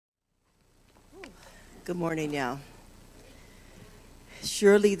Good morning, y'all.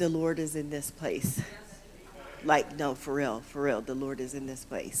 Surely the Lord is in this place. No, for real, the Lord is in this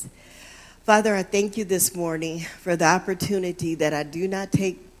place. Father, I thank you this morning for the opportunity that I do not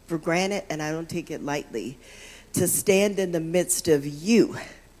take for granted and I don't take it lightly to stand in the midst of you,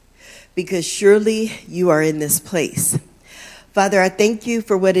 because surely you are in this place. Father, I thank you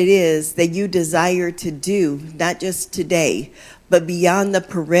for what it is that you desire to do, not just today, but beyond the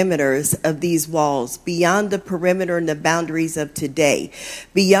perimeters of these walls, beyond the perimeter and the boundaries of today,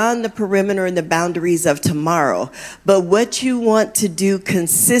 beyond the perimeter and the boundaries of tomorrow, but what you want to do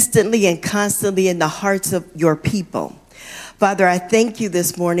consistently and constantly in the hearts of your people. Father, I thank you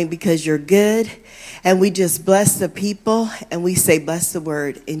this morning because you're good, and we just bless the people, and we say bless the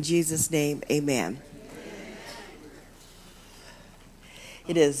word. In Jesus' name, amen.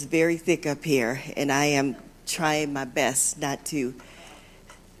 It is very thick up here, and I am trying my best not to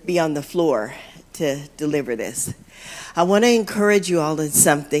be on the floor to deliver this. I want to encourage you all in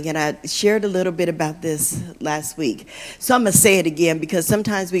something, and I shared a little bit about this last week. So I'm going to say it again because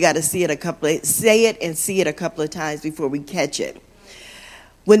sometimes we got to say it and see it a couple of times before we catch it.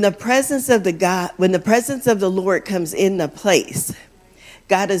 When the presence of the Lord comes in the place,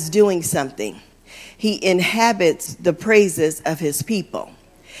 God is doing something. He inhabits the praises of his people.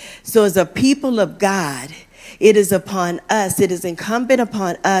 So as a people of God, it is incumbent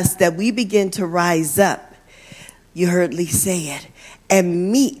upon us that we begin to rise up. You heard Lee say it,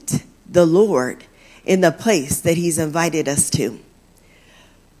 and meet the Lord in the place that he's invited us to.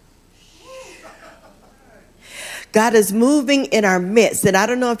 God is moving in our midst, and I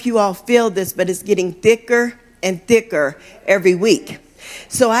don't know if you all feel this, but it's getting thicker and thicker every week.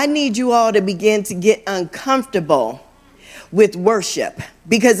 So I need you all to begin to get uncomfortable with worship,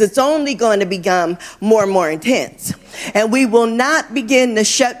 because it's only going to become more and more intense. And we will not begin to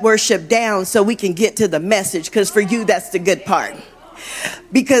shut worship down so we can get to the message, because for you, that's the good part.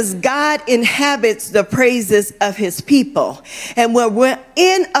 Because God inhabits the praises of his people. And when we're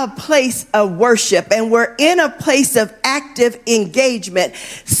in a place of worship and we're in a place of active engagement,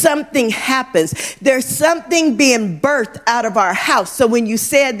 something happens. There's something being birthed out of our house. So when you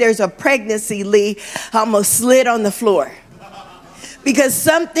said there's a pregnancy, Lee, I almost slid on the floor. Because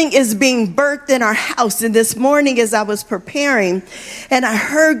something is being birthed in our house. And this morning as I was preparing, and I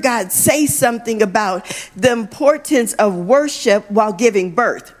heard God say something about the importance of worship while giving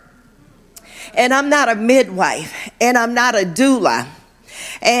birth. And I'm not a midwife, and I'm not a doula,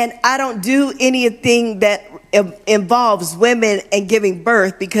 and I don't do anything that involves women and giving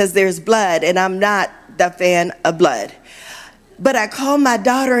birth because there's blood, and I'm not the fan of blood. But I called my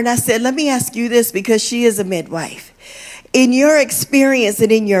daughter and I said, let me ask you this, because she is a midwife. In your experience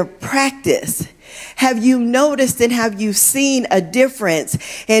and in your practice, have you noticed and have you seen a difference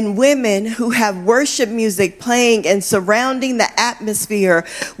in women who have worship music playing and surrounding the atmosphere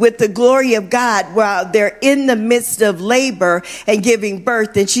with the glory of God while they're in the midst of labor and giving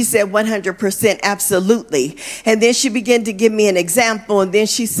birth? And she said 100% absolutely. And then she began to give me an example, and then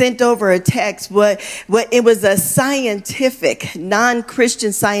she sent over a text. What it was a scientific,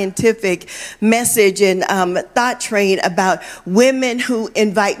 non-Christian scientific message and thought train about women who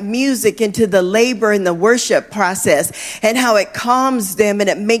invite music into the labor in the worship process and how it calms them and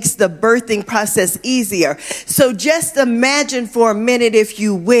it makes the birthing process easier. So just imagine for a minute, if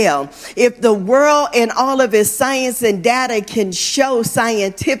you will, if the world and all of its science and data can show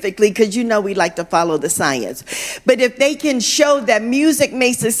scientifically, because you know we like to follow the science, but if they can show that music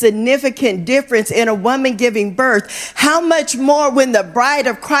makes a significant difference in a woman giving birth, how much more when the bride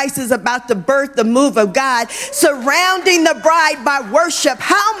of Christ is about to birth the move of God, surrounding the bride by worship,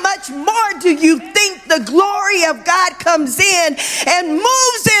 how much more do you think the glory of God comes in and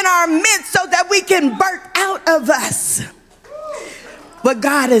moves in our midst so that we can birth out of us what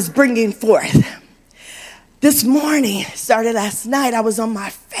God is bringing forth? This morning, started last night, I was on my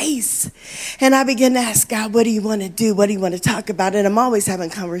face and I began to ask God, what do you want to do? What do you want to talk about? And I'm always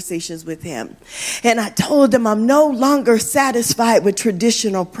having conversations with him. And I told him I'm no longer satisfied with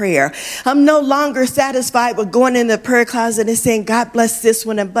traditional prayer. I'm no longer satisfied with going in the prayer closet and saying, God bless this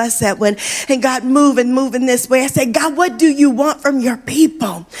one and bless that one. And God move in this way. I said, God, what do you want from your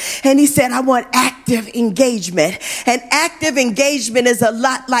people? And he said, I want active engagement. And active engagement is a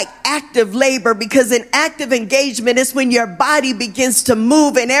lot like active labor, because in active engagement is when your body begins to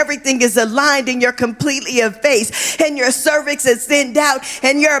move and everything is aligned and you're completely effaced and your cervix is thinned out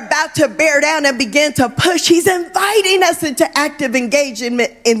and you're about to bear down and begin to push. He's inviting us into active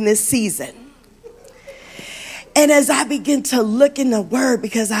engagement in this season. And as I begin to look in the word,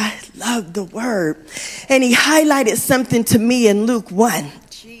 because I love the word, and he highlighted something to me in Luke 1.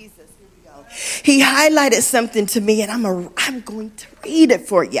 Jesus, here we go. He highlighted something to me, and I'm going to read it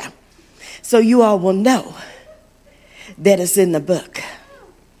for you so you all will know that it's in the book.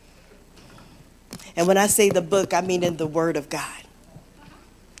 And when I say the book, I mean in the Word of God.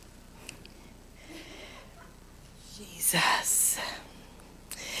 Jesus.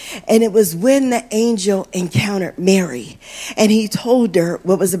 And it was when the angel encountered Mary and he told her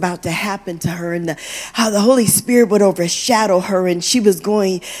what was about to happen to her and how the Holy Spirit would overshadow her and she was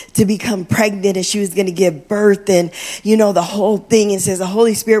going to become pregnant and she was going to give birth and, you know, the whole thing. And says the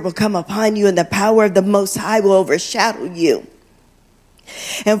Holy Spirit will come upon you and the power of the Most High will overshadow you.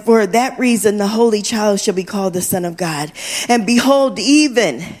 And for that reason, the Holy Child shall be called the Son of God. And behold,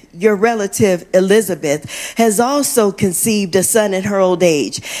 even your relative Elizabeth has also conceived a son in her old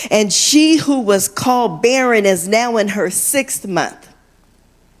age. And she who was called barren is now in her 6th month.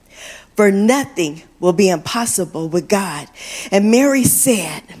 For nothing will be impossible with God. And Mary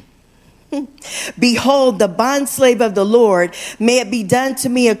said, behold, the bondslave of the Lord, may it be done to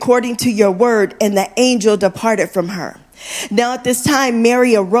me according to your word. And the angel departed from her. Now at this time,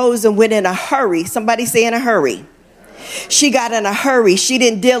 Mary arose and went in a hurry. Somebody say in a hurry. She got in a hurry. She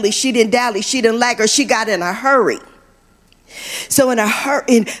didn't dilly. She didn't dally. She didn't lag her. She got in a hurry. So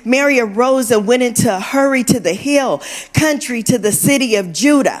Mary arose and went into a hurry to the hill country, to the city of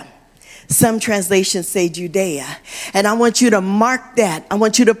Judah. Some translations say Judea. And I want you to mark that. I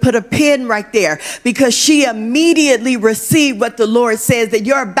want you to put a pin right there because she immediately received what the Lord says, that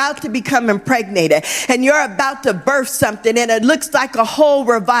you're about to become impregnated and you're about to birth something. And it looks like a whole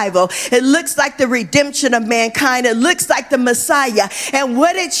revival. It looks like the redemption of mankind. It looks like the Messiah. And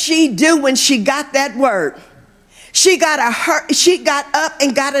what did she do when she got that word? She got up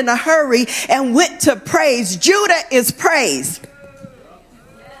and got in a hurry and went to praise. Judah is praise.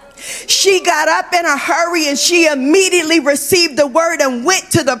 She got up in a hurry and she immediately received the word and went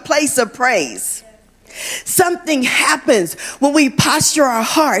to the place of praise. Something happens when we posture our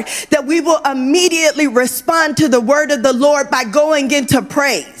heart that we will immediately respond to the word of the Lord by going into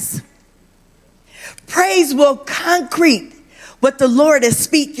praise. Praise will concrete what the Lord is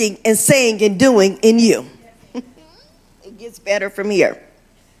speaking and saying and doing in you. It gets better from here.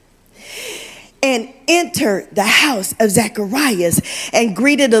 And entered the house of Zacharias and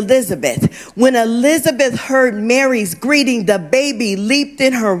greeted Elizabeth. When Elizabeth heard Mary's greeting, the baby leaped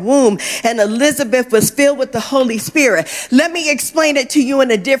in her womb and Elizabeth was filled with the Holy Spirit. Let me explain it to you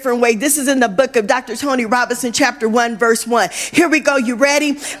in a different way. This is in the book of Dr. Tony Robinson, chapter 1, verse 1. Here we go. You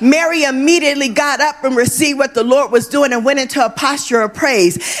ready? Mary immediately got up and received what the Lord was doing and went into a posture of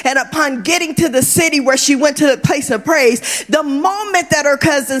praise. And upon getting to the city where she went to the place of praise, the moment that her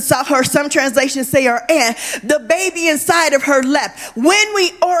cousin saw her, some translations say her aunt, the baby inside of her leapt. When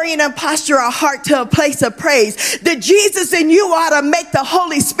we orient and posture our heart to a place of praise, the Jesus in you ought to make the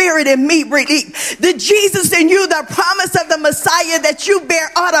Holy Spirit in me leap. The Jesus in you, the promise of the Messiah that you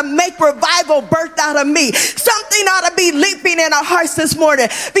bear, ought to make revival birth out of me. Something ought to be leaping in our hearts this morning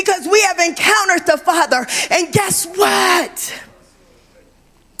because we have encountered the Father. And guess what?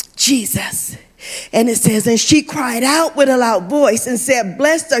 Jesus. And it says, and she cried out with a loud voice and said,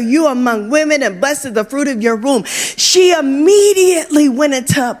 blessed are you among women and blessed is the fruit of your womb. She immediately went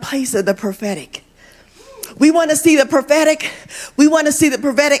into a place of the prophetic. We want to see the prophetic. We want to see the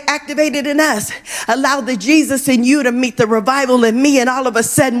prophetic activated in us. Allow the Jesus in you to meet the revival in me. And all of a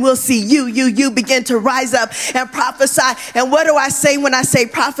sudden we'll see you begin to rise up and prophesy. And what do I say when I say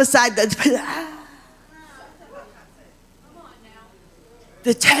prophesy?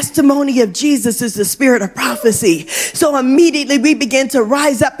 The testimony of Jesus is the spirit of prophecy. So immediately we begin to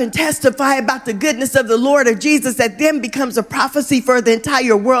rise up and testify about the goodness of the Lord of Jesus, that then becomes a prophecy for the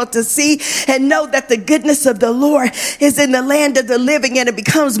entire world to see and know that the goodness of the Lord is in the land of the living. And it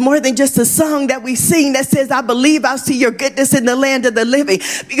becomes more than just a song that we sing that says, I believe I'll see your goodness in the land of the living,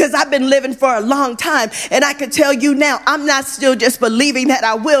 because I've been living for a long time. And I can tell you now, I'm not still just believing that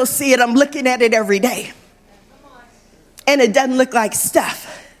I will see it. I'm looking at it every day. And it doesn't look like stuff.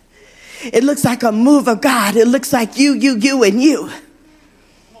 It looks like a move of God. It looks like you, and you.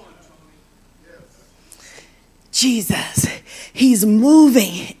 Jesus, he's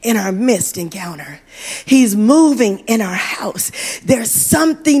moving in our midst encounter. He's moving in our house. There's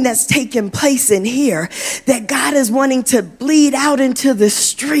something that's taking place in here that God is wanting to bleed out into the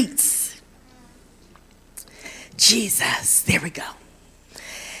streets. Jesus, there we go.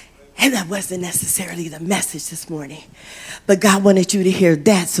 And that wasn't necessarily the message this morning, but God wanted you to hear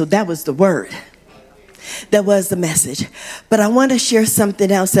that. So that was the word. That was the message. But I want to share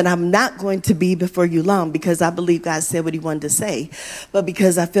something else, and I'm not going to be before you long because I believe God said what he wanted to say, but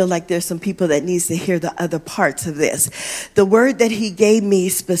because I feel like there's some people that needs to hear the other parts of this. The word that he gave me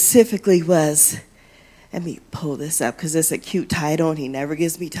specifically was, let me pull this up because it's a cute title and he never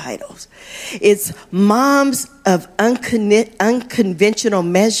gives me titles. It's Moms of Unconventional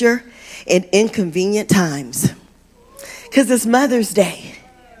Measure in Inconvenient Times, because it's Mother's Day.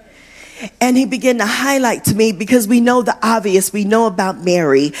 And he began to highlight to me, because we know the obvious. We know about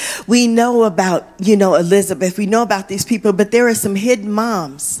Mary. We know about, Elizabeth. We know about these people. But there are some hidden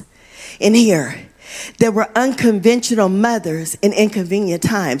moms in here that were unconventional mothers in inconvenient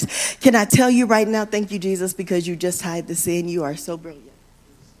times. Can I tell you right now, thank you, Jesus, because you just hide the sin. You are so brilliant.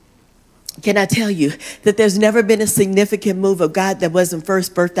 Can I tell you that there's never been a significant move of God that wasn't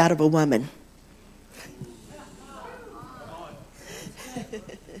first birthed out of a woman?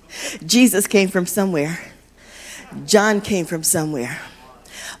 Jesus came from somewhere. John came from somewhere.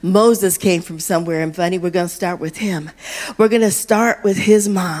 Moses came from somewhere. And funny, we're going to start with him. We're going to start with his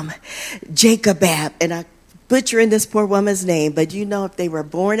mom, Jochebed. And I butchering this poor woman's name, but if they were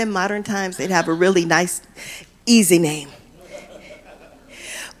born in modern times, they'd have a really nice, easy name.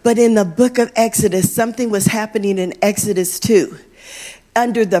 But in the book of Exodus, something was happening in Exodus 2.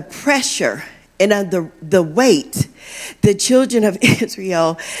 Under the pressure and under the weight, the children of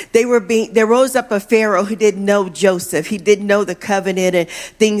Israel, there rose up a Pharaoh who didn't know Joseph. He didn't know the covenant and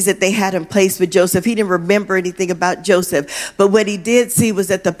things that they had in place with Joseph. He didn't remember anything about Joseph. But what he did see was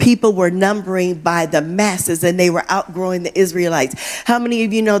that the people were numbering by the masses and they were outgrowing the Israelites. How many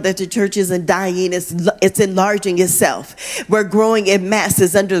of you know that the church isn't dying? It's enlarging itself. We're growing in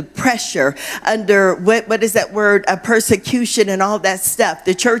masses under pressure, under, what is that word? Persecution and all that stuff.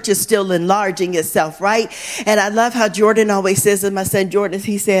 The church is still enlarging itself, right? And I love how Jordan always says, and my son Jordan,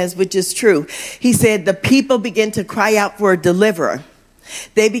 he says, which is true. He said, the people begin to cry out for a deliverer.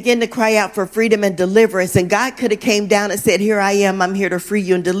 They begin to cry out for freedom and deliverance. And God could have came down and said, here I am. I'm here to free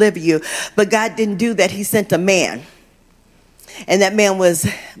you and deliver you. But God didn't do that. He sent a man. And that man was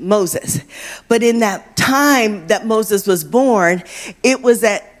Moses. But in that time that Moses was born, it was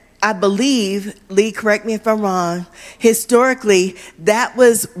that, I believe, Lee, correct me if I'm wrong, historically, that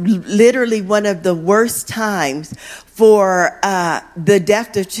was literally one of the worst times for the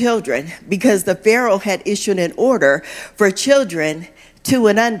death of children, because the Pharaoh had issued an order for children 2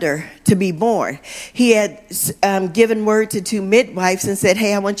 and under to be born. He had given word to 2 midwives and said,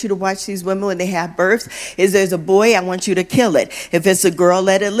 hey, I want you to watch these women when they have births. If there's a boy, I want you to kill it. If it's a girl,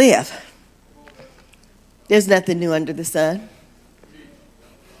 let it live. There's nothing new under the sun.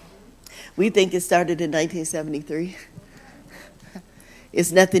 We think it started in 1973.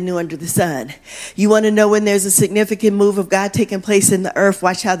 It's nothing new under the sun. You want to know when there's a significant move of God taking place in the earth?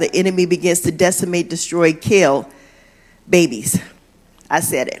 Watch how the enemy begins to decimate, destroy, kill babies. I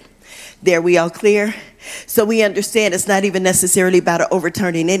said it. There, we all clear? So we understand it's not even necessarily about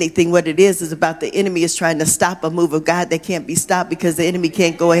overturning anything. What it is about the enemy is trying to stop a move of God that can't be stopped, because the enemy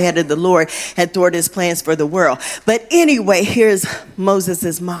can't go ahead of the Lord and thwart his plans for the world. But anyway, here's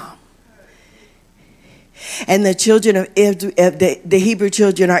Moses' mom. And the children of the Hebrew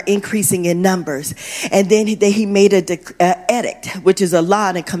children are increasing in numbers. And then he made an edict, which is a law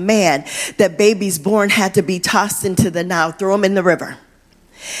and a command, that babies born had to be tossed into the Nile, throw them in the river.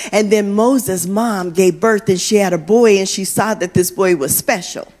 And then Moses' mom gave birth, and she had a boy, and she saw that this boy was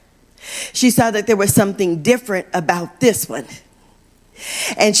special. She saw that there was something different about this one.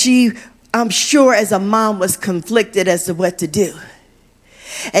 And she, I'm sure as a mom, was conflicted as to what to do.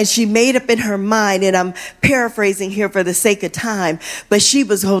 And she made up in her mind, and I'm paraphrasing here for the sake of time, but she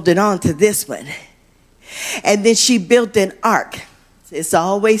was holding on to this one. And then she built an ark. It's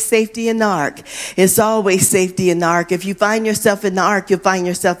always safety in the ark. It's always safety in the ark. If you find yourself in the ark, you'll find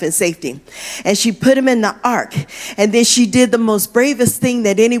yourself in safety. And she put him in the ark. And then she did the most bravest thing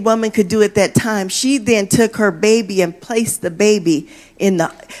that any woman could do at that time. She then took her baby and placed the baby in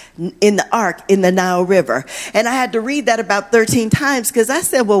the ark in the Nile River. And I had to read that about 13 times, because I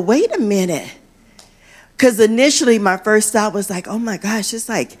said, well, wait a minute. Because initially my first thought was like, oh my gosh,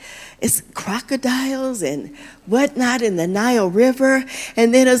 it's crocodiles and whatnot in the Nile River.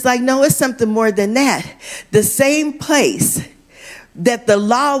 And then it's like, no, it's something more than that. The same place that the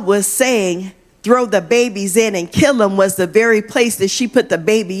law was saying, throw the babies in and kill them, was the very place that she put the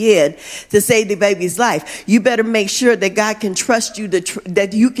baby in to save the baby's life. You better make sure that God can trust you,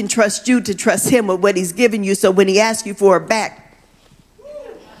 that you can trust you to trust him with what he's given you. So when he asks you for it back,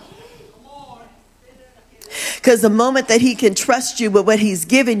 because the moment that he can trust you with what he's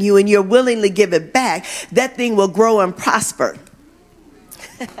given you and you're willingly give it back, that thing will grow and prosper.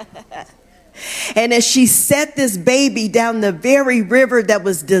 And as she set this baby down the very river that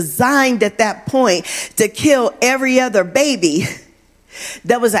was designed at that point to kill every other baby,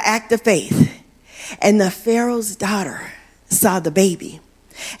 that was an act of faith. And the Pharaoh's daughter saw the baby.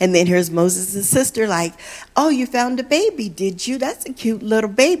 And then here's Moses' sister like, oh, you found a baby, did you? That's a cute little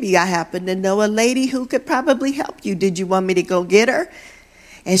baby. I happen to know a lady who could probably help you. Did you want me to go get her?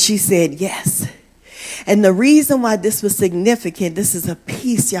 And she said, yes. And the reason why this was significant, this is a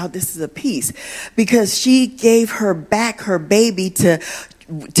piece, y'all, this is a piece, because she gave her back her baby to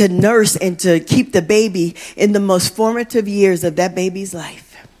nurse and to keep the baby in the most formative years of that baby's life.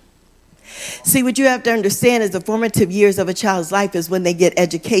 See, what you have to understand is the formative years of a child's life is when they get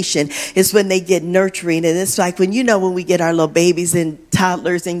education. It's when they get nurturing. And it's like when we get our little babies and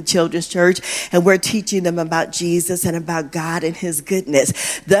toddlers in children's church and we're teaching them about Jesus and about God and his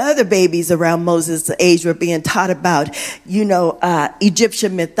goodness. The other babies around Moses' age were being taught about,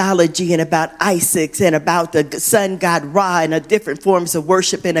 Egyptian mythology and about Isis and about the sun god Ra and different forms of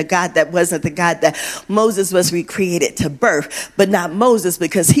worship in a God that wasn't the God that Moses was recreated to birth. But not Moses,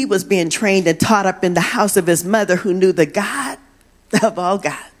 because he was being trained and taught up in the house of his mother who knew the God of all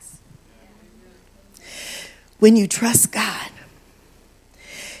gods. When you trust God,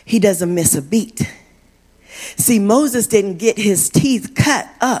 he doesn't miss a beat. See, Moses didn't get his teeth cut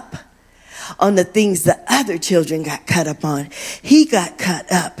up on the things the other children got cut up on. He got cut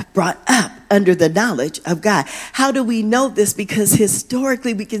up, brought up under the knowledge of God. How do we know this? Because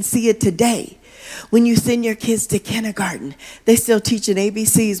historically we can see it today. When you send your kids to kindergarten, they still teaching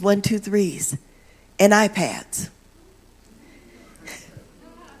ABCs, 1, 2, 3s, and iPads.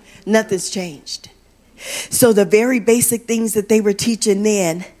 Nothing's changed. So the very basic things that they were teaching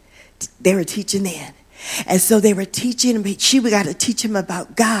then, they were teaching then. And so they were teaching him, she got to teach him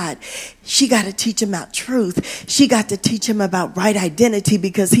about God. She got to teach him about truth. She got to teach him about right identity,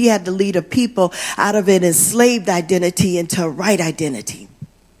 because he had to lead a people out of an enslaved identity into a right identity.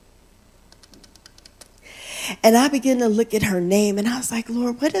 And I began to look at her name and I was like,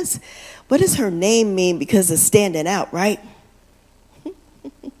 Lord, what does her name mean? Because it's standing out, right?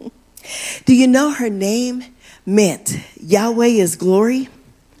 Do you know her name meant Yahweh is glory?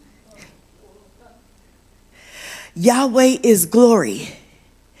 Yahweh is glory.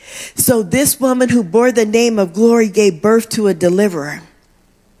 So this woman who bore the name of glory gave birth to a deliverer.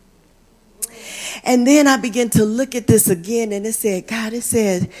 And then I began to look at this again and it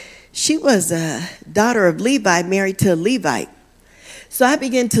said, she was a daughter of Levi, married to a Levite. So I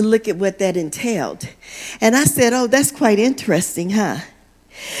began to look at what that entailed. And I said, oh, that's quite interesting, huh?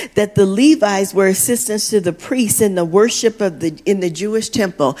 That the Levites were assistants to the priests in the worship in the Jewish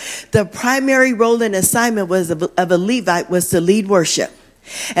temple. The primary role and assignment of a Levite was to lead worship.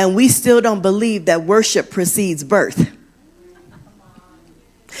 And we still don't believe that worship precedes birth.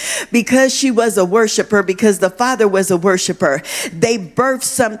 Because she was a worshiper, because the father was a worshiper, they birthed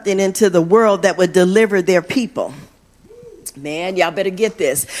something into the world that would deliver their people. Man, y'all better get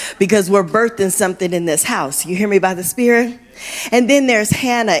this, because we're birthing something in this house. You hear me by the Spirit? And then there's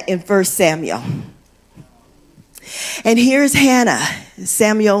Hannah in 1 Samuel. And here's Hannah,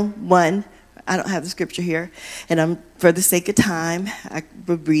 Samuel 1. I don't have the scripture here, and for the sake of time, I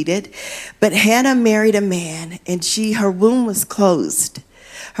will read it. But Hannah married a man, and her womb was closed.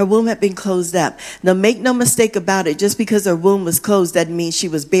 Her womb had been closed up. Now, make no mistake about it. Just because her womb was closed doesn't mean she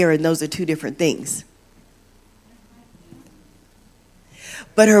was barren. Those are two different things.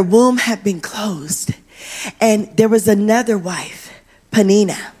 But her womb had been closed. And there was another wife,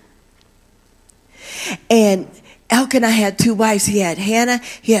 Peninnah. And Elkanah had two wives. He had Hannah,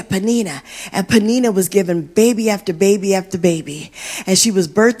 he had Peninnah. And Peninnah was given baby after baby after baby. And she was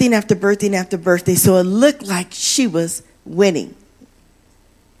birthing after birthing after birthing. So it looked like she was winning.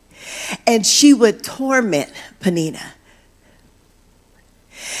 And she would torment Peninnah.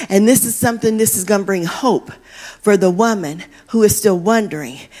 And this is going to bring hope for the woman who is still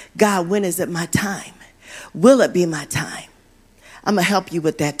wondering, God, when is it my time? Will it be my time? I'm going to help you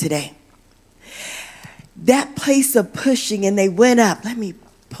with that today. That place of pushing, and they went up. Let me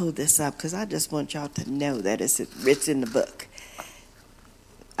pull this up because I just want y'all to know that it's in the book.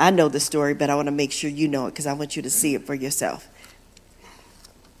 I know the story, but I want to make sure you know it because I want you to see it for yourself.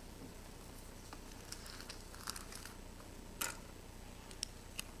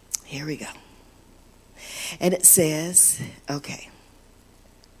 Here we go. And it says, okay.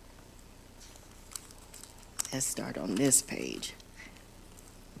 Let's start on this page.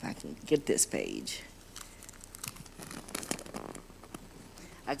 If I can get this page.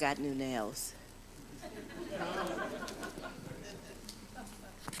 I got new nails. And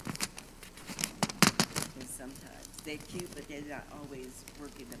sometimes they're cute, but they're not always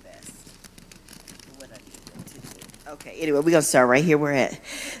working the best. Okay, anyway, we're going to start right here we're at.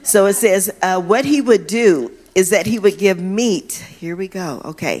 So it says, what he would do is that he would give meat. Here we go.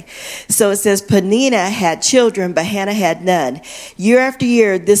 Okay. So it says, Peninnah had children, but Hannah had none. Year after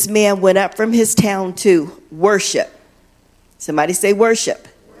year, this man went up from his town to worship. Somebody say worship.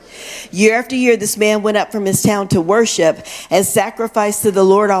 Year after year, this man went up from his town to worship and sacrificed to the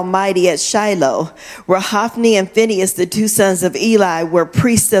Lord Almighty at Shiloh, where Hophni and Phinehas, the two sons of Eli, were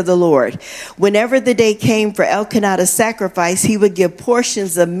priests of the Lord. Whenever the day came for Elkanah to sacrifice, he would give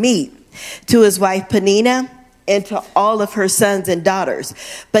portions of meat to his wife Peninnah and to all of her sons and daughters.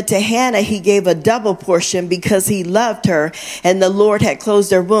 But to Hannah, he gave a double portion because he loved her and the Lord had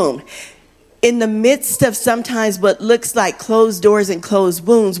closed her womb. In the midst of sometimes what looks like closed doors and closed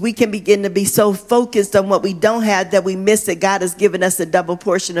wounds, we can begin to be so focused on what we don't have that we miss that God has given us a double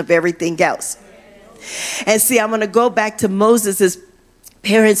portion of everything else. And see, I'm going to go back to Moses'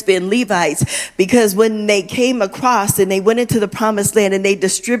 parents being Levites, because when they came across and they went into the promised land and they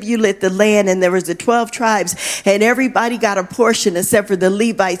distributed the land, and there was the 12 tribes and everybody got a portion except for the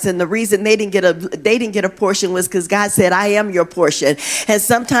Levites. And the reason they didn't get a portion was because God said, I am your portion. And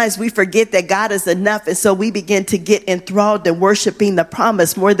sometimes we forget that God is enough. And so we begin to get enthralled in worshiping the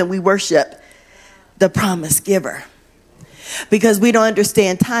promise more than we worship the promise giver, because we don't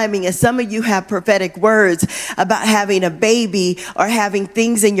understand timing. And some of you have prophetic words about having a baby or having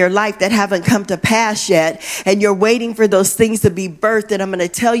things in your life that haven't come to pass yet, and you're waiting for those things to be birthed. And I'm going to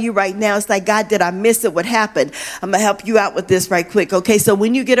tell you right now, it's like, God, did I miss it? What happened? I'm going to help you out with this right quick. Okay, so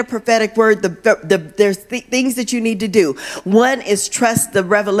when you get a prophetic word, there's things that you need to do. One is trust the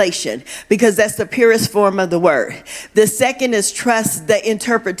revelation, because that's the purest form of the word. The second is trust the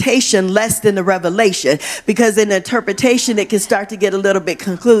interpretation less than the revelation, because in interpretation it can start to get a little bit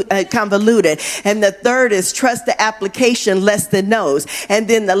convoluted. And the third is trust the application less than those. And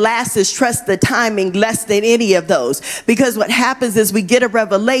then the last is trust the timing less than any of those. Because what happens is we get a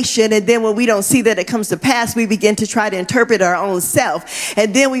revelation, and then when we don't see that it comes to pass, we begin to try to interpret our own self.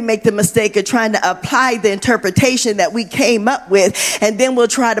 And then we make the mistake of trying to apply the interpretation that we came up with. And then we'll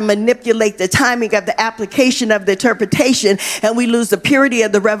try to manipulate the timing of the application of the interpretation, and we lose the purity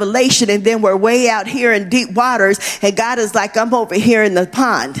of the revelation. And then we're way out here in deep waters, and God is like, I'm over here in the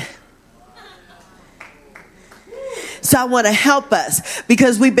pond. So I want to help us,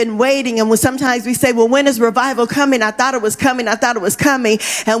 because we've been waiting, and sometimes we say, well, when is revival coming? I thought it was coming. I thought it was coming.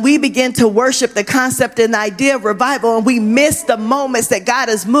 And we begin to worship the concept and the idea of revival, and we miss the moments that God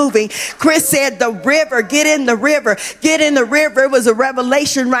is moving. Chris said the river, get in the river, get in the river. It was a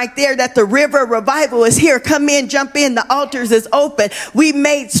revelation right there that the river revival is here. Come in, jump in. The altars is open. We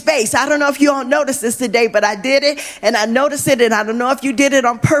made space. I don't know if you all noticed this today, but I did it, and I noticed it, and I don't know if you did it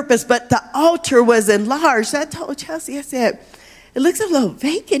on purpose, but the altar was enlarged. I told Chelsea, I said, it looks a little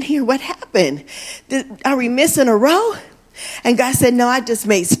vacant here. What happened? Are we missing a row? And God said, no, I just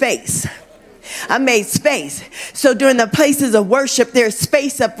made space. I made space. So during the places of worship, there's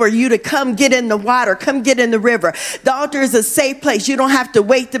space up for you to come get in the water, come get in the river. The altar is a safe place. You don't have to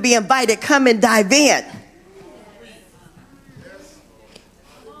wait to be invited. Come and dive in.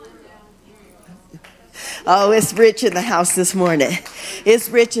 Oh, it's rich in the house this morning. It's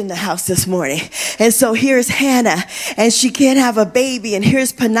rich in the house this morning. And so here's Hannah, and she can't have a baby. And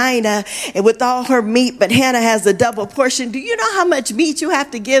here's Peninnah, and with all her meat, but Hannah has a double portion. Do you know how much meat you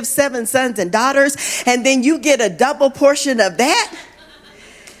have to give 7 sons and daughters? And then you get a double portion of that?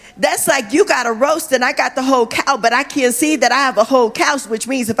 That's like you got a roast and I got the whole cow, but I can't see that I have a whole cow, which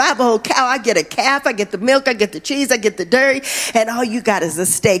means if I have a whole cow, I get a calf, I get the milk, I get the cheese, I get the dairy, and all you got is a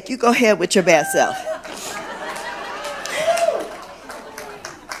steak. You go ahead with your bad self.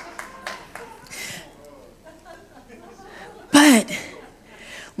 But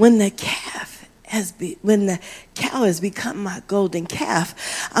when the cow has become my golden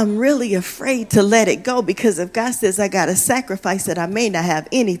calf, I'm really afraid to let it go, because if God says I got to sacrifice it, I may not have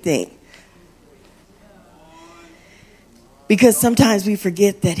anything. Because sometimes we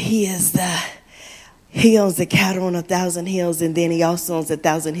forget that He owns the cattle on 1,000 hills, and then He also owns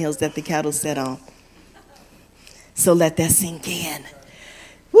 1,000 hills that the cattle sit on. So let that sink in.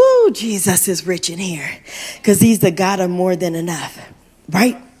 Woo, Jesus is rich in here, because He's the God of more than enough,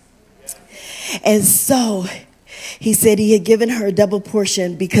 right? And so He said He had given her a double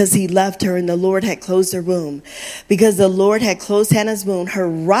portion because He loved her, and the Lord had closed her womb. Because the Lord had closed Hannah's womb, her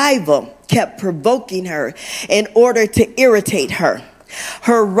rival kept provoking her in order to irritate her.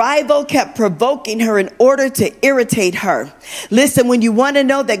 Her rival kept provoking her in order to irritate her. Listen, when you want to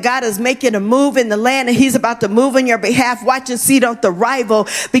know that God is making a move in the land and he's about to move on your behalf, watch and see, don't the rival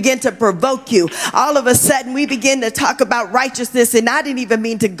begin to provoke you. All of a sudden, we begin to talk about righteousness, and I didn't even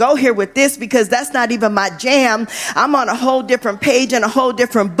mean to go here with this because that's not even my jam. I'm on a whole different page and a whole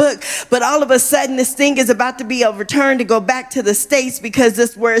different book, but all of a sudden, this thing is about to be overturned to go back to the States because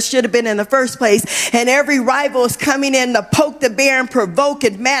this is where it should have been in the first place, and every rival is coming in to poke the bear and provoke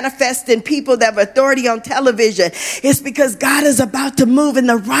and manifest in people that have authority on television. It's because God is about to move and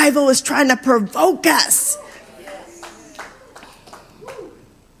the rival is trying to provoke us.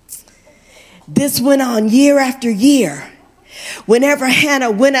 This went on year after year. Whenever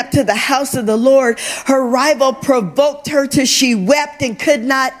Hannah went up to the house of the Lord, her rival provoked her till she wept and could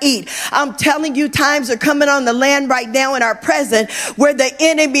not eat. I'm telling you, times are coming on the land right now in our present where the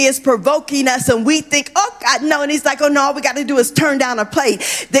enemy is provoking us and we think, oh God, no. And he's like, oh no, all we got to do is turn down a plate.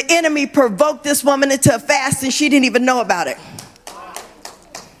 The enemy provoked this woman into a fast and she didn't even know about it.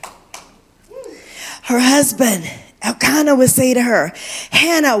 Her husband, Elkanah, would say to her,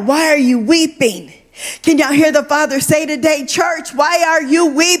 Hannah, why are you weeping? Can y'all hear the Father say today, church, why are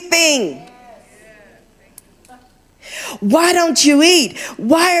you weeping? Why don't you eat?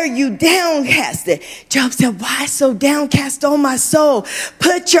 Why are you downcasted? Job said, why so downcast, oh my soul?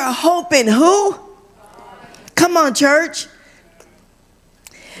 Put your hope in who? Come on, church.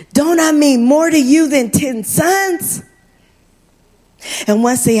 Don't I mean more to you than 10 sons? And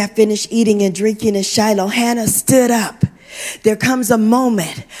once they had finished eating and drinking in Shiloh, Hannah stood up. There comes a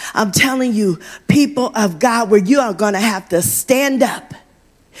moment, I'm telling you, people of God, where you are going to have to stand up.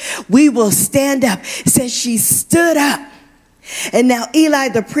 We will stand up. It says she stood up. And now Eli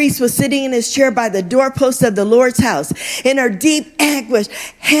the priest was sitting in his chair by the doorpost of the Lord's house. In her deep anguish,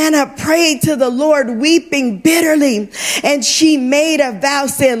 Hannah prayed to the Lord, weeping bitterly. And she made a vow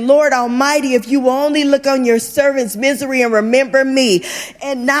saying, Lord Almighty, if you will only look on your servant's misery and remember me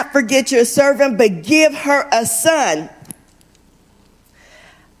and not forget your servant, but give her a son.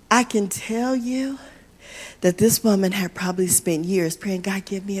 I can tell you that this woman had probably spent years praying, God,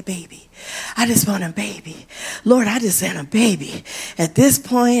 give me a baby. I just want a baby. Lord, I just want a baby. At this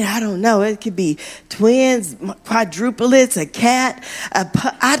point, I don't know. It could be twins, quadruplets, a cat.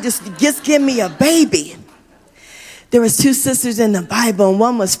 Just give me a baby. There was 2 sisters in the Bible, and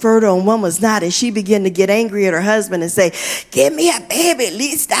one was fertile and one was not. And she began to get angry at her husband and say, give me a baby, at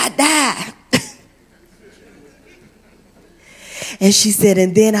least I die. And she said,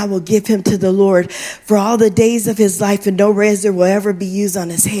 and then I will give him to the Lord for all the days of his life, and no razor will ever be used on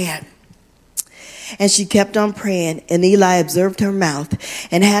his head. And she kept on praying, and Eli observed her mouth.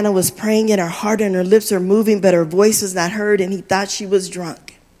 And Hannah was praying in her heart, and her lips were moving, but her voice was not heard, and he thought she was drunk.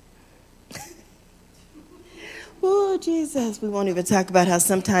 Oh, Jesus. We won't even talk about how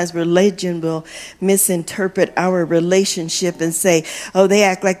sometimes religion will misinterpret our relationship and say, oh, they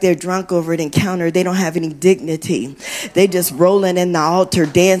act like they're drunk over an encounter. They don't have any dignity. They just rolling in the altar,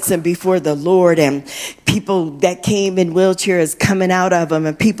 dancing before the Lord. And people that came in wheelchairs coming out of them,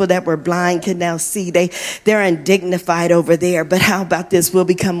 and people that were blind can now see. They're undignified over there. But how about this? We'll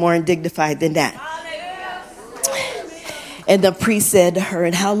become more undignified than that. And the priest said to her,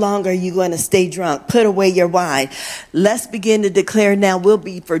 and how long are you going to stay drunk? Put away your wine. Let's begin to declare now we'll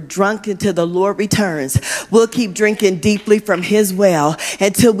be for drunk until the Lord returns. We'll keep drinking deeply from his well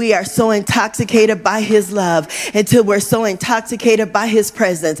until we are so intoxicated by his love, until we're so intoxicated by his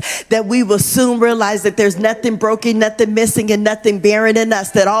presence that we will soon realize that there's nothing broken, nothing missing, and nothing barren in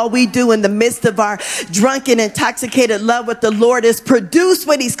us. That all we do in the midst of our drunken, intoxicated love with the Lord is produce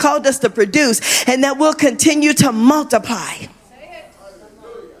what he's called us to produce, and that we'll continue to multiply.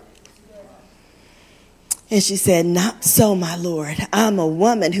 And she said, not so, my Lord. I'm a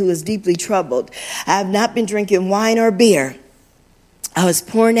woman who is deeply troubled. I have not been drinking wine or beer. I was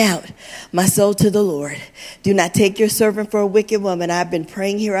pouring out my soul to the Lord. Do not take your servant for a wicked woman. I've been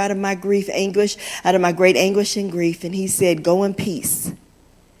praying here out of my grief, anguish, out of my great anguish and grief. And he said, go in peace.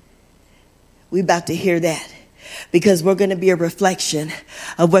 We about to hear that. Because we're going to be a reflection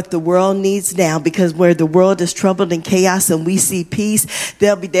of what the world needs now. Because where the world is troubled and chaos and we see peace,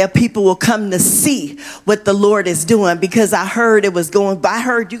 people will come to see what the Lord is doing. Because I heard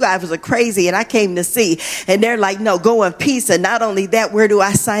you guys was crazy, and I came to see. And they're like, no, go in peace. And not only that, where do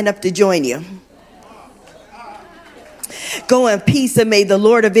I sign up to join you? Go in peace, and may the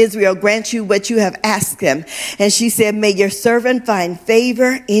Lord of Israel grant you what you have asked him. And she said, may your servant find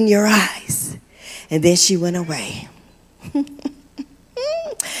favor in your eyes. And then she went away.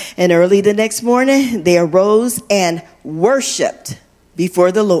 And early the next morning, they arose and worshiped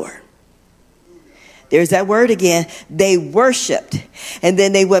before the Lord. there's that word again. They worshiped. And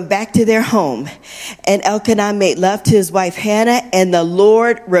then they went back to their home. And Elkanah made love to his wife Hannah, and the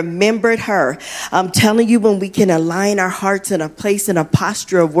Lord remembered her. I'm telling you, when we can align our hearts in a place, in a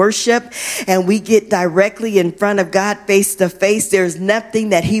posture of worship, and we get directly in front of God face to face, there's nothing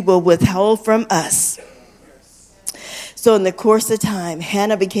that he will withhold from us. So in the course of time,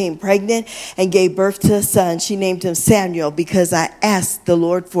 Hannah became pregnant and gave birth to a son. She named him Samuel because I asked the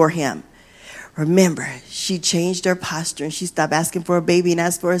Lord for him. Remember, she changed her posture and she stopped asking for a baby and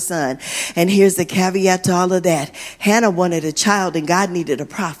asked for a son. And here's the caveat to all of that. Hannah wanted a child and God needed a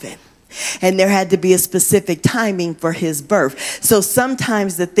prophet. And there had to be a specific timing for his birth. So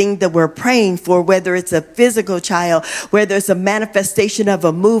sometimes the thing that we're praying for, whether it's a physical child, whether it's a manifestation of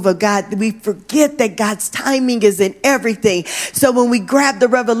a move of God, we forget that God's timing is in everything. So when we grab the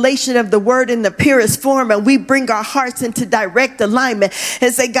revelation of the word in the purest form and we bring our hearts into direct alignment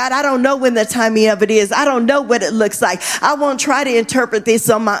and say, God, I don't know when the timing of it is. I don't know what it looks like. I won't try to interpret this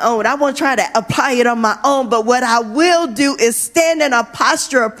on my own. I won't try to apply it on my own. But what I will do is stand in a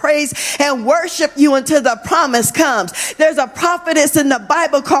posture of praise and worship you until the promise comes. There's a prophetess in the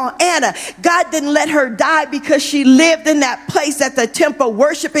Bible called Anna. God didn't let her die because she lived in that place at the temple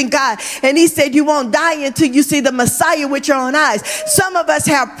worshiping God. And he said, you won't die until you see the Messiah with your own eyes. Some of us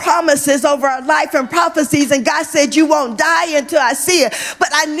have promises over our life and prophecies, and God said, you won't die until I see it. But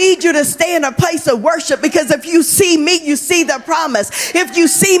I need you to stay in a place of worship, because if you see me, you see the promise. If you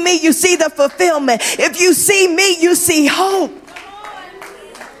see me, you see the fulfillment. If you see me, you see hope.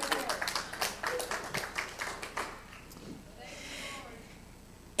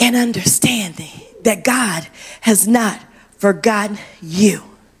 And understanding that God has not forgotten you.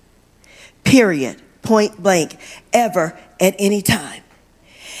 Period. Point blank. Ever, at any time.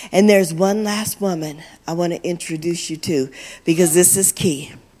 And there's one last woman I want to introduce you to, because this is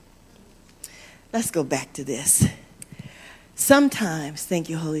key. Let's go back to this. Sometimes, thank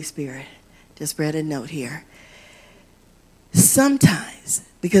you, Holy Spirit. Just read a note here. Sometimes,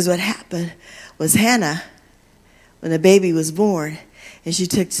 because what happened was Hannah, when the baby was born, and she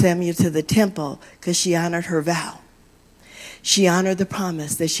took Samuel to the temple because she honored her vow. She honored the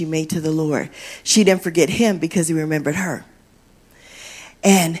promise that she made to the Lord. She didn't forget him because he remembered her.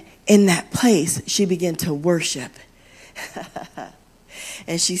 And in that place, she began to worship.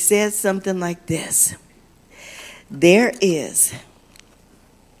 And she said something like this. There is,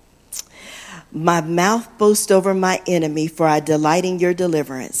 my mouth boasts over my enemy, for I delight in your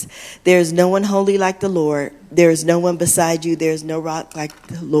deliverance. There is no one holy like the Lord. There is no one beside you. There is no rock like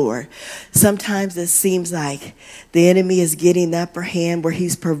the Lord. Sometimes it seems like the enemy is getting the upper hand, where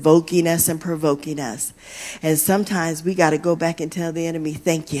he's provoking us and provoking us. And sometimes we got to go back and tell the enemy,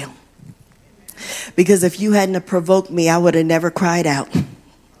 thank you. Because if you hadn't have provoked me, I would have never cried out.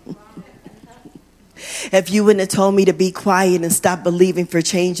 If you wouldn't have told me to be quiet and stop believing for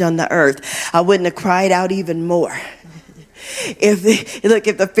change on the earth, I wouldn't have cried out even more. If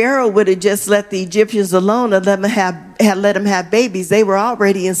the Pharaoh would have just let the Egyptians alone and let them have babies, they were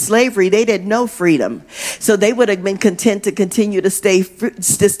already in slavery. They didn't know freedom. So they would have been content to continue to stay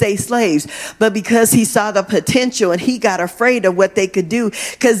slaves. But because he saw the potential and he got afraid of what they could do,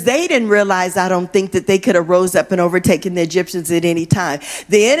 because they didn't realize, I don't think, that they could have rose up and overtaken the Egyptians at any time.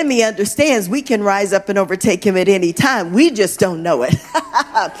 The enemy understands we can rise up and overtake him at any time. We just don't know it.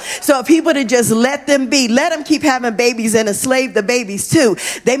 So if he would have just let them be, let them keep having babies and enslave the babies too,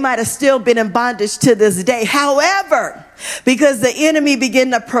 they might have still been in bondage to this day. However, because the enemy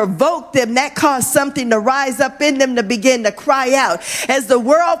began to provoke them, that caused something to rise up in them to begin to cry out. As the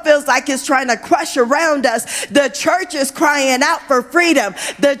world feels like it's trying to crush around us, the church is crying out for freedom.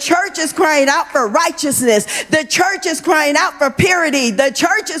 The church is crying out for righteousness. The church is crying out for purity. The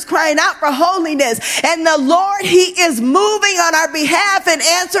church is crying out for holiness. And the Lord, he is moving on our behalf and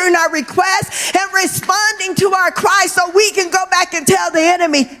answering our requests and responding to our cries, so we can go back and tell the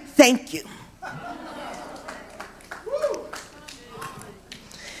enemy, thank you.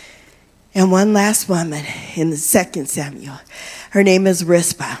 And one last woman in the 2 Samuel. Her name is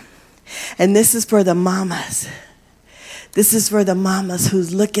Rizpah. And this is for the mamas. This is for the mamas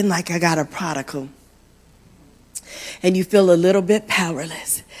who's looking like I got a prodigal. And you feel a little bit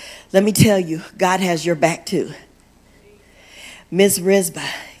powerless. Let me tell you, God has your back too. Miss Rizpah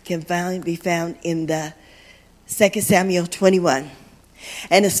can be found in the 2 Samuel 21.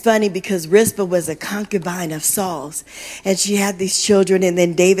 And it's funny because Rizpah was a concubine of Saul's, and she had these children, and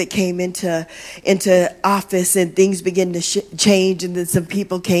then David came into office and things began to change, and then some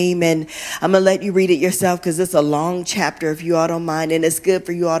people came, and I'm going to let you read it yourself because it's a long chapter if you all don't mind, and it's good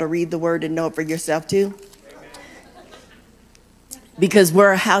for you all to read the word and know it for yourself too. Because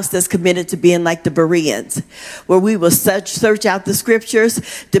we're a house that's committed to being like the Bereans, where we will search out the scriptures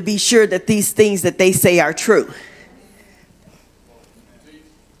to be sure that these things that they say are true.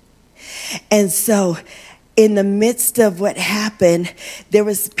 And so in the midst of what happened, there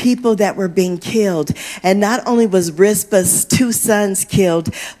was people that were being killed. And not only was Rizpah's 2 sons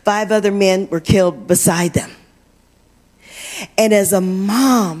killed, 5 other men were killed beside them. And as a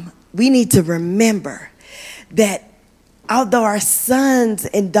mom, we need to remember that although our sons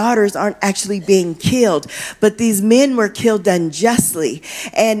and daughters aren't actually being killed, but these men were killed unjustly.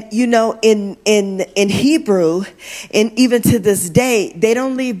 And you know, in Hebrew, and even to this day, they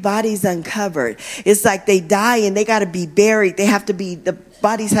don't leave bodies uncovered. It's like they die and they got to be buried. The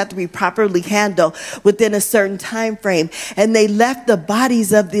bodies have to be properly handled within a certain time frame. And they left the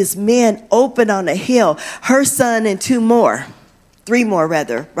bodies of these men open on a hill, her son and 3 more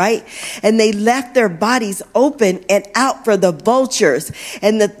rather, right? And they left their bodies open and out for the vultures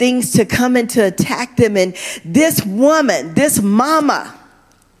and the things to come and to attack them. And this woman, this mama,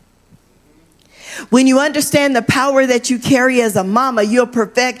 when you understand the power that you carry as a mama, you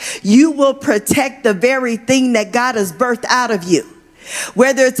will protect the very thing that God has birthed out of you.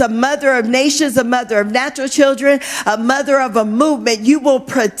 Whether it's a mother of nations, a mother of natural children, a mother of a movement, you will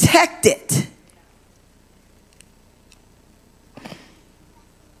protect it.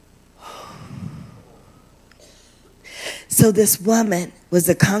 So this woman was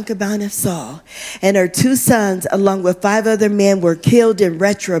a concubine of Saul, and her 2 sons, along with 5 other men, were killed in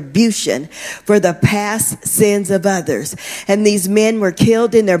retribution for the past sins of others. And these men were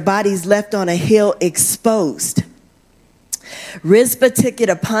killed and their bodies left on a hill exposed. Rizpah took it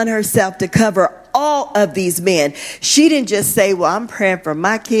upon herself to cover all of these men. She didn't just say, well, I'm praying for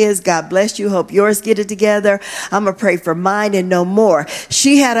my kids. God bless you. Hope yours get it together. I'm going to pray for mine and no more.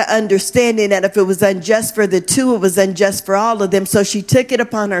 She had an understanding that if it was unjust for the 2, it was unjust for all of them. So she took it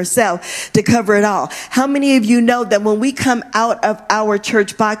upon herself to cover it all. How many of you know that when we come out of our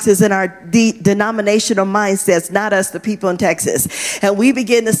church boxes and our denominational mindsets, not us, the people in Texas, and we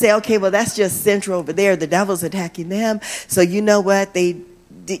begin to say, okay, well, that's just Central over there. The devil's attacking them. So you know what?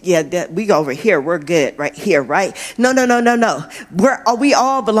 We go over here. We're good right here, right? No. We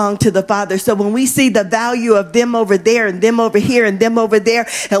all belong to the Father. So when we see the value of them over there and them over here and them over there,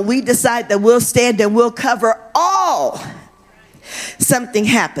 and we decide that we'll stand and we'll cover all, something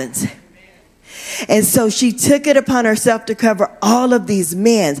happens. And so she took it upon herself to cover all of these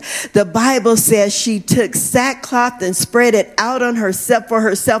men. The Bible says she took sackcloth and spread it out on herself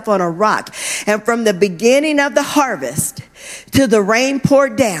on a rock. And from the beginning of the harvest to the rain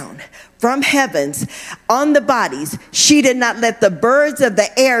poured down from heavens on the bodies, she did not let the birds of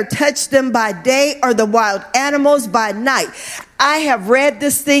the air touch them by day or the wild animals by night. I have read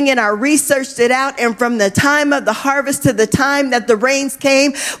this thing and I researched it out, and from the time of the harvest to the time that the rains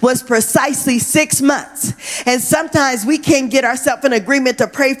came was precisely 6 months. And sometimes we can't get ourselves in agreement to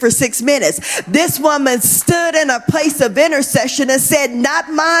pray for 6 minutes. This woman stood in a place of intercession and said,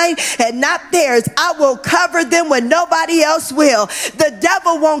 not mine and not theirs. I will cover them when nobody else will. The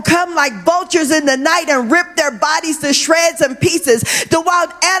devil won't come like vultures in the night and rip their bodies to shreds and pieces. The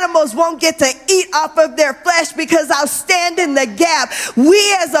wild animals won't get to eat off of their flesh because I'll stand in the gap. We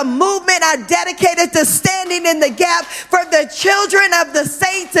as a movement are dedicated to standing in the gap for the children of the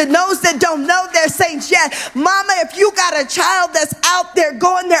saints and those that don't know they're saints yet. Mama, if you got a child that's out there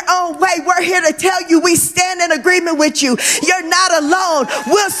going their own way, we're here to tell you we stand in agreement with you. You're not alone.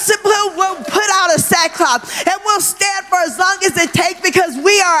 We'll put out a sackcloth and we'll stand for as long as it takes, because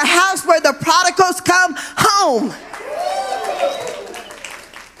we are a house where the prodigals come home.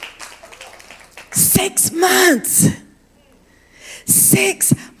 6 months.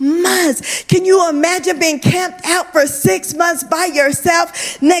 6 months. Can you imagine being camped out for 6 months by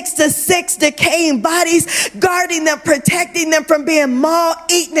yourself next to 6 decaying bodies, guarding them, protecting them from being mauled,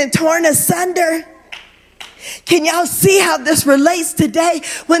 eaten, and torn asunder? Can y'all see how this relates today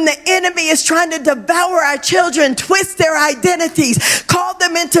when the enemy is trying to devour our children, twist their identities, call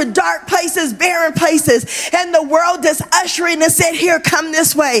them into dark places, barren places, and the world is ushering and said, here, come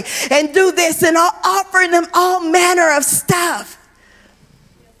this way and do this, and offering them all manner of stuff.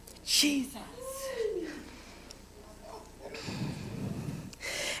 Jesus.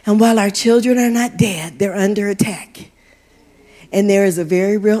 And while our children are not dead, they're under attack. And there is a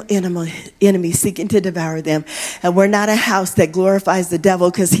very real enemy seeking to devour them. And we're not a house that glorifies the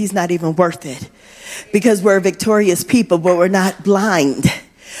devil, because he's not even worth it. Because we're a victorious people, but we're not blind.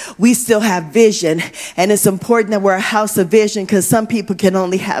 we still have vision. And it's important that we're a house of vision, because some people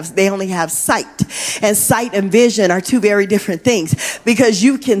only have sight. And sight and vision are two very different things, because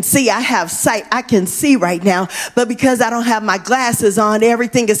you can see. I have sight. I can see right now. But because I don't have my glasses on,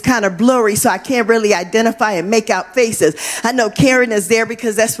 everything is kind of blurry, so I can't really identify and make out faces. I know Karen is there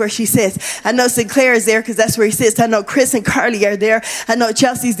because that's where she sits. I know Sinclair is there because that's where he sits. I know Chris and Carly are there. I know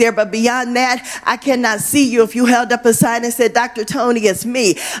Chelsea's there. But beyond that, I cannot see you. If you held up a sign and said, Dr. Tony, it's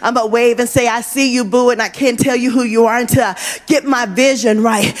me, I'm going to wave and say, I see you, boo, and I can't tell you who you are until I get my vision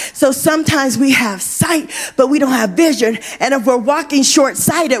right. So sometimes we have sight, but we don't have vision. And if we're walking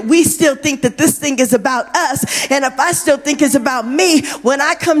short-sighted, we still think that this thing is about us. And if I still think it's about me, when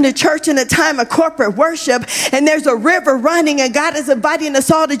I come to church in a time of corporate worship and there's a river running and God is inviting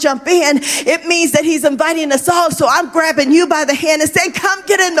us all to jump in, it means that he's inviting us all. So I'm grabbing you by the hand and saying, come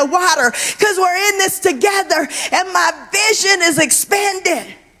get in the water, because we're in this together and my vision is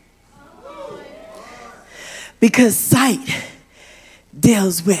expanded. Because sight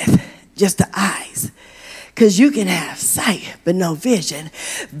deals with just the eyes. Because you can have sight, but no vision.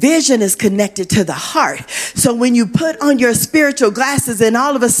 Vision is connected to the heart. So when you put on your spiritual glasses and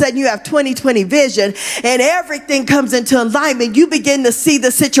all of a sudden you have 20/20 vision and everything comes into alignment, you begin to see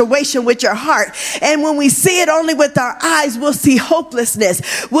the situation with your heart. And when we see it only with our eyes, we'll see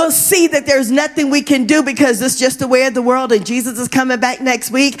hopelessness. We'll see that there's nothing we can do because it's just the way of the world, and Jesus is coming back next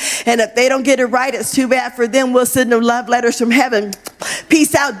week. And if they don't get it right, it's too bad for them. We'll send them love letters from heaven.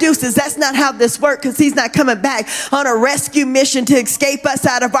 Peace out, deuces. That's not how this works, because he's not coming back on a rescue mission to escape us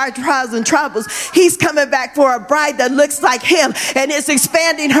out of our trials and troubles. He's coming back for a bride that looks like him, and it's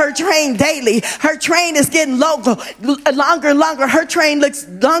expanding her train daily. Her train is getting longer and longer. Her train looks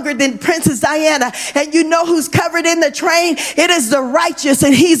longer than Princess Diana. And you know who's covered in the train? It is the righteous,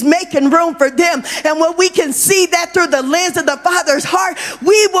 and he's making room for them. And when we can see that through the lens of the Father's heart,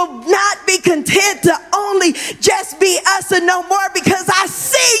 we will not be content to only just be us and no more, because I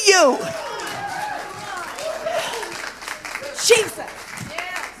see you. Jesus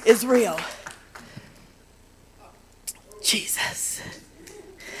is real. Jesus.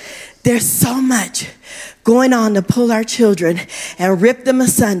 There's so much going on to pull our children and rip them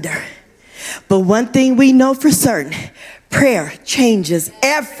asunder. But one thing we know for certain, prayer changes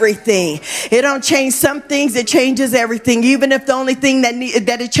everything. It don't change some things, it changes everything. Even if the only thing that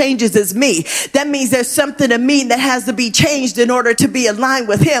it changes is me. That means there's something in me that has to be changed in order to be aligned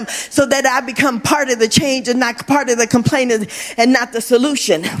with him, so that I become part of the change and not part of the complaint and not the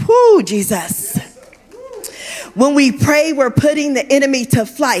solution. Whoo, Jesus. When we pray, we're putting the enemy to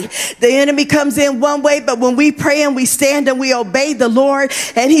flight. The enemy comes in one way, but when we pray and we stand and we obey the Lord,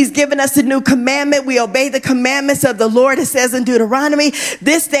 and he's given us a new commandment, we obey the commandments of the Lord. It says in Deuteronomy,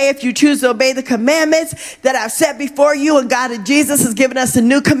 this day, if you choose to obey the commandments that I've set before you, and God and Jesus has given us a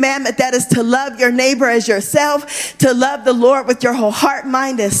new commandment, that is to love your neighbor as yourself, to love the Lord with your whole heart,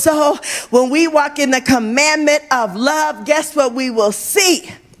 mind, and soul. When we walk in the commandment of love, guess what we will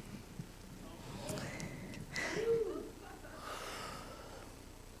see?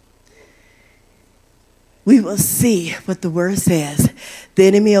 We will see what the word says. The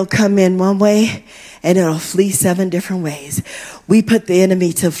enemy will come in one way and it'll flee 7 different ways. We put the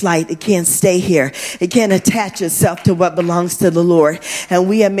enemy to flight. It can't stay here. It can't attach itself to what belongs to the Lord. And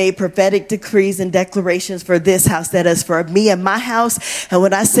we have made prophetic decrees and declarations for this house, that is for me and my house. And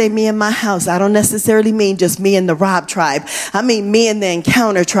when I say me and my house, I don't necessarily mean just me and the Rob tribe. I mean me and the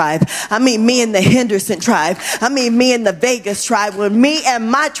Encounter tribe. I mean me and the Henderson tribe. I mean me and the Vegas tribe. When me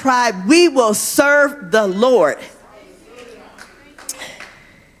and my tribe, we will serve the Lord.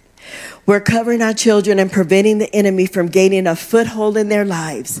 We're covering our children and preventing the enemy from gaining a foothold in their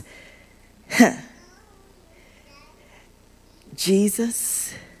lives.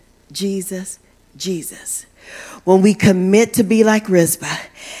 Jesus, Jesus, Jesus. When we commit to be like Rizpah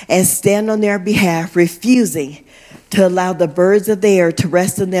and stand on their behalf, refusing to allow the birds of the air to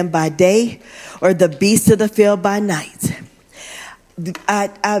rest on them by day or the beasts of the field by night.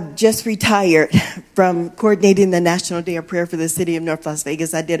 I've just retired from coordinating the National Day of Prayer for the city of North Las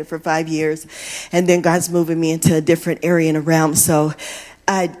Vegas. I did it for 5 years, and then God's moving me into a different area and a realm. So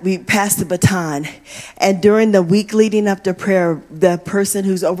we passed the baton, and during the week leading up to prayer, the person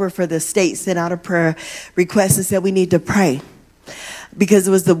who's over for the state sent out a prayer request and said we need to pray. Because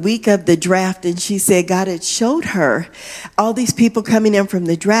it was the week of the draft, and she said God had showed her all these people coming in from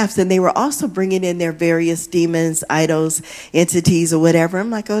the drafts, and they were also bringing in their various demons, idols, entities, or whatever. I'm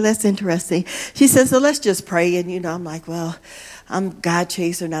like, oh, that's interesting. She said, so let's just pray. And, I'm like, well, I'm God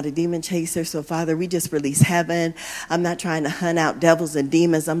chaser, not a demon chaser. So, Father, we just release heaven. I'm not trying to hunt out devils and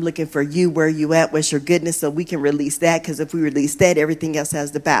demons. I'm looking for you. Where you at? What's your goodness? So we can release that, because if we release that, everything else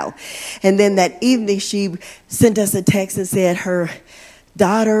has to bow. And then that evening, she sent us a text and said her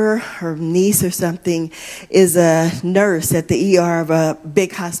daughter, her niece or something, is a nurse at the ER of a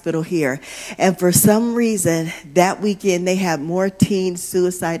big hospital here. And for some reason, that weekend, they had more teen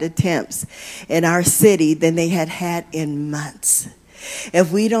suicide attempts in our city than they had in months.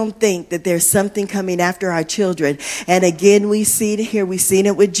 If we don't think that there's something coming after our children, and again, we see it here, we've seen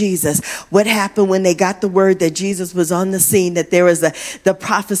it with Jesus. What happened when they got the word that Jesus was on the scene, that there was the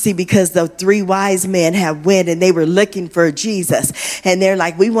prophecy, because the 3 wise men had went and they were looking for Jesus. And they're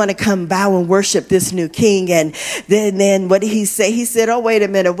like, we want to come bow and worship this new king. And then what did he say? He said, oh, wait a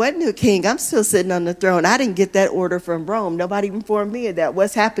minute, what new king? I'm still sitting on the throne. I didn't get that order from Rome. Nobody informed me of that.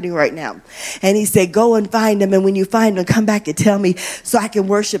 What's happening right now? And he said, go and find him. And when you find him, come back and tell me, so I can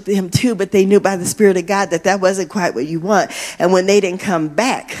worship him too. But they knew by the Spirit of God that wasn't quite what you want. And when they didn't come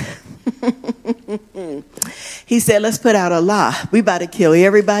back, he said, let's put out a law. We about to kill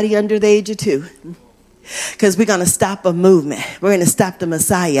everybody under the age of 2. Because we're going to stop a movement. We're going to stop the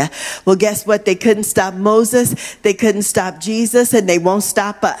Messiah. Well, guess what? They couldn't stop Moses. They couldn't stop Jesus. And they won't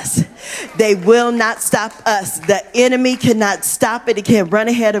stop us. They will not stop us. The enemy cannot stop it. It can't run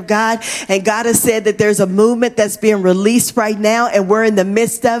ahead of God. And God has said that there's a movement that's being released right now. And we're in the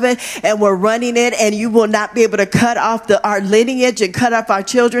midst of it. And we're running it. And you will not be able to cut off our lineage and cut off our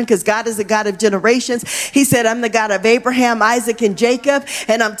children. Because God is a God of generations. He said, I'm the God of Abraham, Isaac, and Jacob.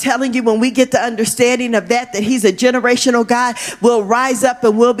 And I'm telling you, when we get the understanding of that he's a generational God, we'll rise up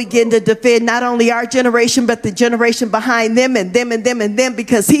and we'll begin to defend not only our generation, but the generation behind them and them and them and them,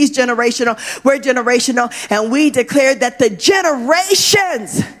 because he's generational, we're generational, and we declare that the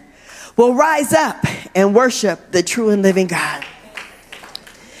generations will rise up and worship the true and living God.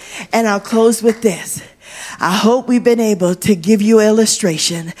 And I'll close with this. I hope we've been able to give you an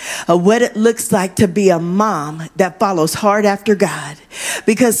illustration of what it looks like to be a mom that follows hard after God.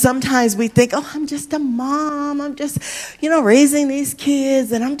 Because sometimes we think, oh, I'm just a mom. I'm just, raising these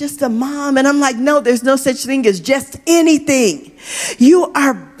kids, and I'm just a mom. And I'm like, no, there's no such thing as just anything. You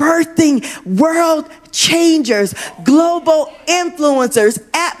are birthing world changers, global influencers,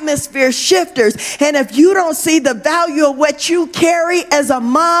 atmosphere shifters. And if you don't see the value of what you carry as a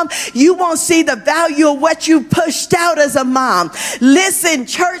mom, you won't see the value of what you pushed out as a mom. Listen,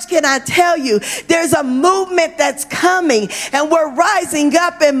 church, can I tell you, there's a movement that's coming, and we're rising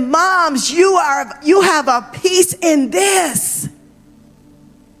up. And moms, you have a piece in this.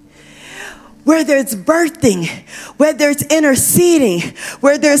 Where there's birthing, where there's interceding,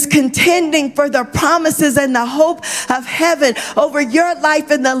 where there's contending for the promises and the hope of heaven over your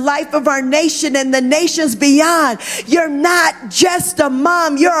life and the life of our nation and the nations beyond. You're not just a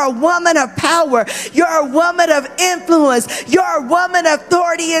mom. You're a woman of power. You're a woman of influence. You're a woman of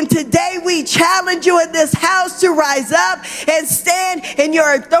authority. And today we challenge you in this house to rise up and stand in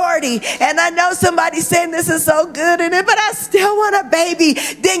your authority. And I know somebody's saying this is so good, but I still want a baby.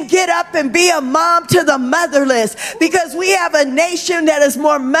 Then get up and be a mom to the motherless, because we have a nation that is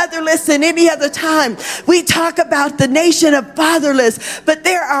more motherless than any other time. We talk about the nation of fatherless, but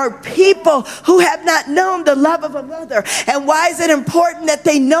there are people who have not known the love of a mother. And why is it important that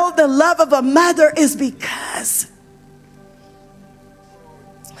they know the love of a mother? Is because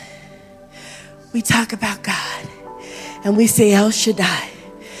we talk about God and we say El Shaddai,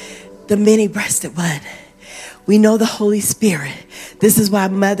 the many-breasted one. We know the Holy Spirit. This is why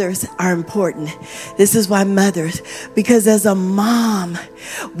mothers are important. This is why mothers, because as a mom,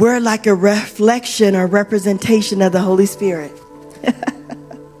 we're like a reflection or representation of the Holy Spirit.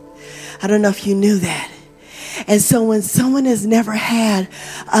 I don't know if you knew that. And so when someone has never had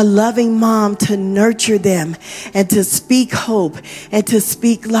a loving mom to nurture them and to speak hope and to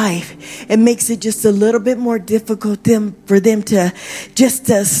speak life, it makes it just a little bit more difficult for them to just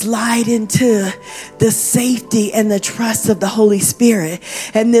to slide into the safety and the trust of the Holy Spirit.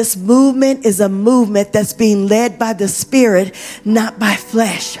 And this movement is a movement that's being led by the Spirit, not by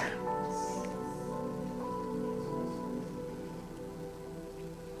flesh.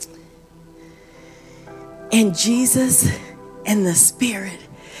 And Jesus and the Spirit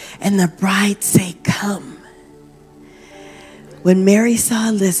and the bride say, come. When Mary saw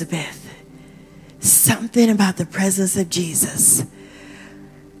Elizabeth, something about the presence of Jesus,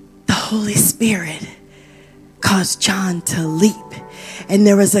 the Holy Spirit caused John to leap. And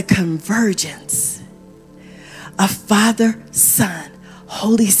there was a convergence of Father, Son,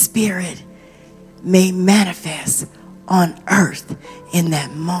 Holy Spirit made manifest on earth in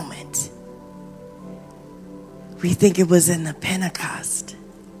that moment. We think it was in the Pentecost.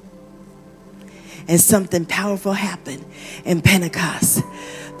 And something powerful happened in Pentecost.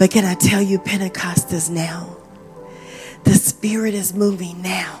 But can I tell you, Pentecost is now. The Spirit is moving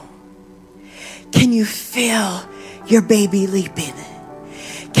now. Can you feel your baby leaping?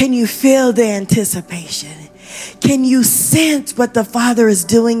 Can you feel the anticipation? Can you sense what the Father is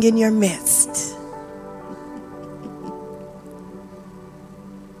doing in your midst?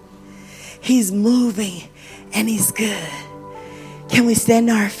 He's moving and He's good. Can we stand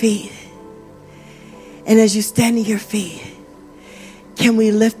to our feet? And as you stand to your feet, can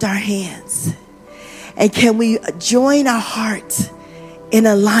we lift our hands? And can we join our hearts in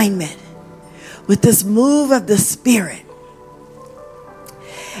alignment with this move of the Spirit?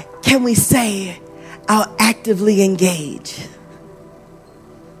 Can we say, I'll actively engage?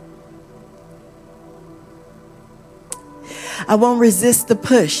 I won't resist the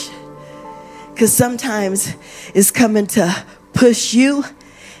push, because sometimes it's coming to push you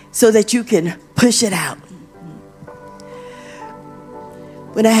so that you can push it out.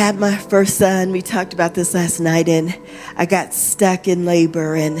 When I had my first son, we talked about this last night, and I got stuck in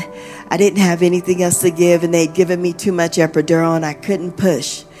labor, and I didn't have anything else to give, and they'd given me too much epidural, and I couldn't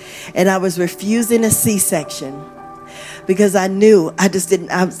push. And I was refusing a C-section because I knew I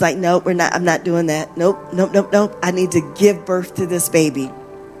was like, nope, I'm not doing that. Nope. I need to give birth to this baby.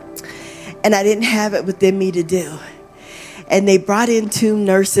 And I didn't have it within me to do. And they brought in 2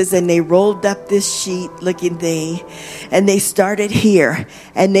 nurses, and they rolled up this sheet looking thing, and they started here,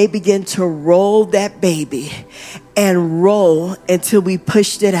 and they began to roll that baby and roll until we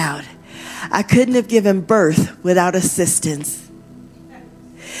pushed it out. I couldn't have given birth without assistance.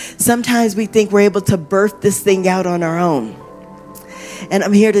 Sometimes we think we're able to birth this thing out on our own. And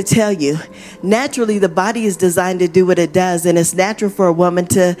I'm here to tell you, naturally, the body is designed to do what it does. And it's natural for a woman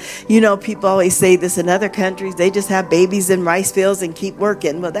to, people always say this in other countries, they just have babies in rice fields and keep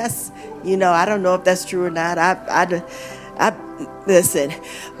working. Well, that's, I don't know if that's true or not. I listen.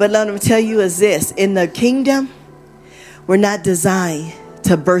 But let me tell you is this. In the kingdom, we're not designed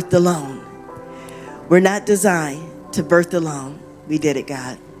to birth alone. We're not designed to birth alone. We did it,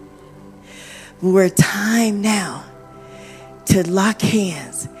 God. We're time now to lock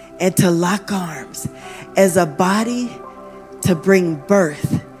hands and to lock arms as a body to bring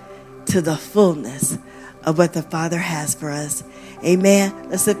birth to the fullness of what the Father has for us. Amen.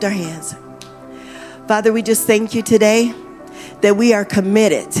 Let's lift our hands. Father, we just thank you today that we are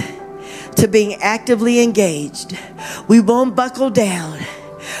committed to being actively engaged. We won't buckle down,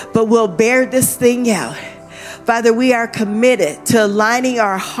 but we'll bear this thing out. Father, we are committed to aligning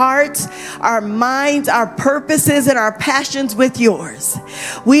our hearts, our minds, our purposes, and our passions with yours.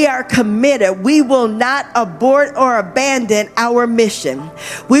 We are committed. We will not abort or abandon our mission.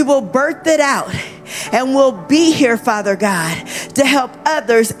 We will birth it out, and we'll be here, Father God, to help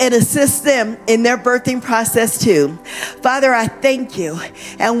others and assist them in their birthing process too. Father, I thank you,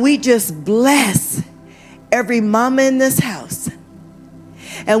 and we just bless every mama in this house,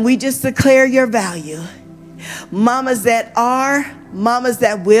 and we just declare your value. Mamas that are, mamas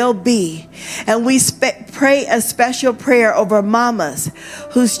that will be. And we pray a special prayer over mamas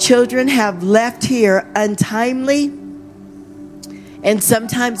whose children have left here untimely and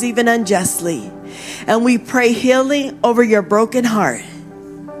sometimes even unjustly. And we pray healing over your broken heart.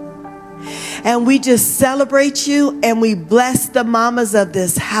 And we just celebrate you, and we bless the mamas of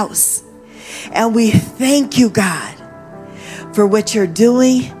this house. And we thank you, God, for what you're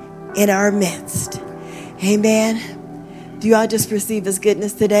doing in our midst. Amen. Do you all just receive His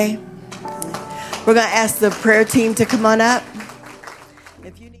goodness today? We're going to ask the prayer team to come on up.